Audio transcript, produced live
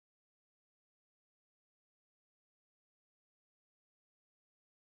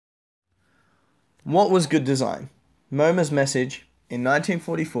What was good design? MoMA's message in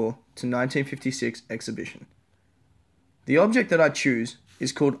 1944 to 1956 exhibition. The object that I choose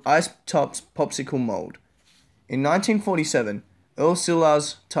is called Ice Top's Popsicle Mold. In 1947, Earl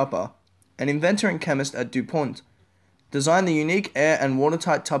Silas Tupper, an inventor and chemist at DuPont, designed the unique air and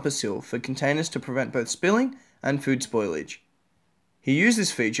watertight Tupper seal for containers to prevent both spilling and food spoilage. He used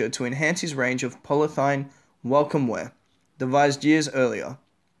this feature to enhance his range of polythene welcomeware, devised years earlier.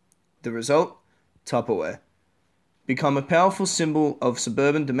 The result? Tupperware, become a powerful symbol of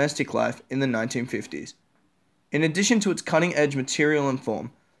suburban domestic life in the 1950s. In addition to its cutting-edge material and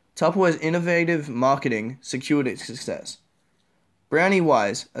form, Tupperware's innovative marketing secured its success. Brownie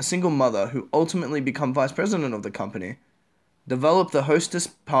Wise, a single mother who ultimately became vice president of the company, developed the hostess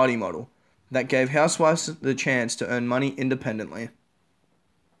party model that gave housewives the chance to earn money independently.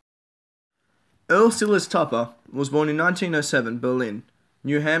 Earl Silas Tupper was born in 1907, Berlin,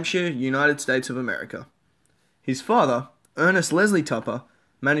 New Hampshire, United States of America. His father, Ernest Leslie Tupper,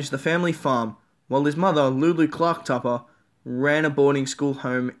 managed the family farm, while his mother, Lulu Clark Tupper, ran a boarding school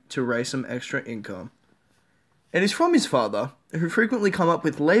home to raise some extra income. It is from his father, who frequently come up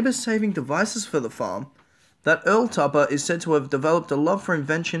with labor-saving devices for the farm, that Earl Tupper is said to have developed a love for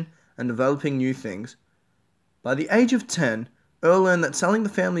invention and developing new things. By the age of 10, Earl learned that selling the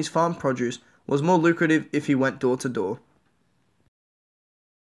family's farm produce was more lucrative if he went door to door.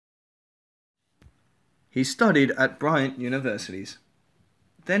 He studied at Bryant Universities.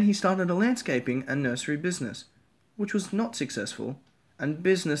 Then he started a landscaping and nursery business, which was not successful, and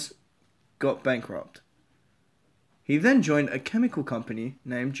business got bankrupt. He then joined a chemical company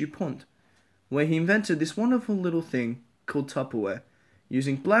named DuPont, where he invented this wonderful little thing called Tupperware,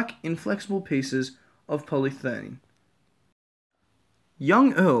 using black, inflexible pieces of polyethylene.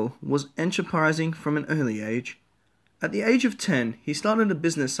 Young Earl was enterprising from an early age. At the age of 10, he started a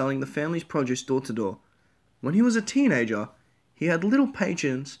business selling the family's produce door to door. When he was a teenager, he had little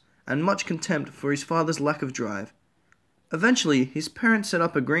patience and much contempt for his father's lack of drive. Eventually, his parents set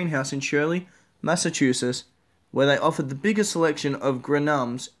up a greenhouse in Shirley, Massachusetts, where they offered the biggest selection of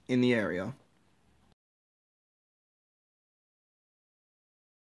granums in the area.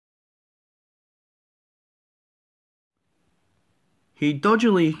 He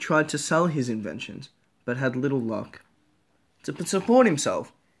doggedly tried to sell his inventions, but had little luck. To support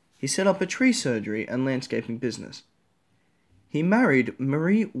himself, he set up a tree surgery and landscaping business. He married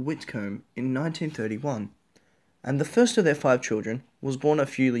Marie Whitcomb in 1931, and the first of their 5 children was born a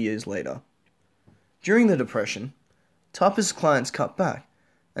few years later. During the Depression, Tupper's clients cut back,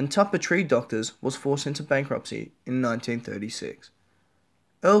 and Tupper Tree Doctors was forced into bankruptcy in 1936.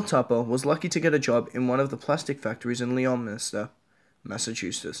 Earl Tupper was lucky to get a job in one of the plastic factories in Leominster,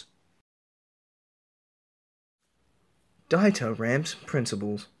 Massachusetts. Dieter Ramp's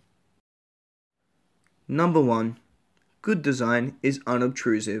principles. Number 1. Good design is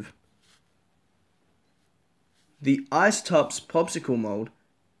unobtrusive. The Ice Top's popsicle mold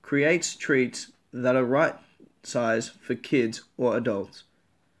creates treats that are right size for kids or adults,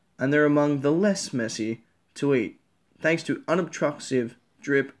 and they're among the less messy to eat, thanks to unobtrusive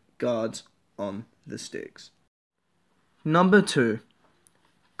drip guards on the sticks. Number 2.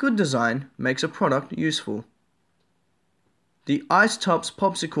 Good design makes a product useful. The Ice Top's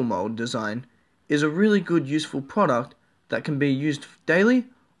popsicle mold design is a really good useful product that can be used daily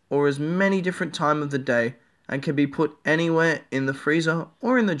or as many different times of the day and can be put anywhere in the freezer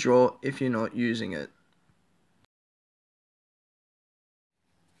or in the drawer if you're not using it.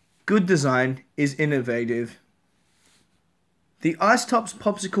 Good design is innovative. The Ice Top's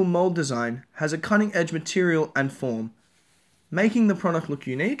popsicle mold design has a cutting-edge material and form, making the product look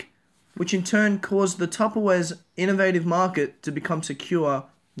unique, which in turn caused the Tupperware's innovative market to become secure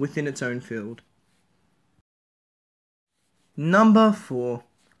within its own field. Number 4.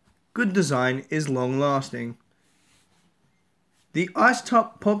 Good design is long-lasting. The Ice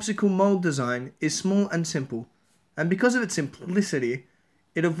Top popsicle mold design is small and simple, and because of its simplicity,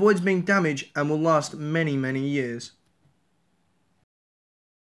 it avoids being damaged and will last many, many years.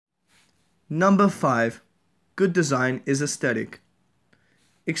 Number 5. Good design is aesthetic.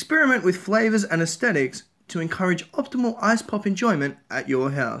 Experiment with flavors and aesthetics to encourage optimal ice pop enjoyment at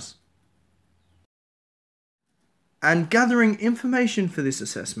your house. And gathering information for this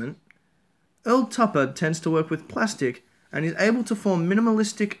assessment, Earl Tupper tends to work with plastic and is able to form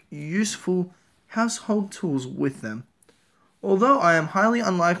minimalistic, useful household tools with them. Although I am highly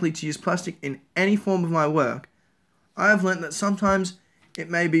unlikely to use plastic in any form of my work, I have learnt that sometimes it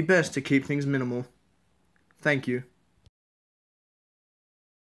may be best to keep things minimal. Thank you.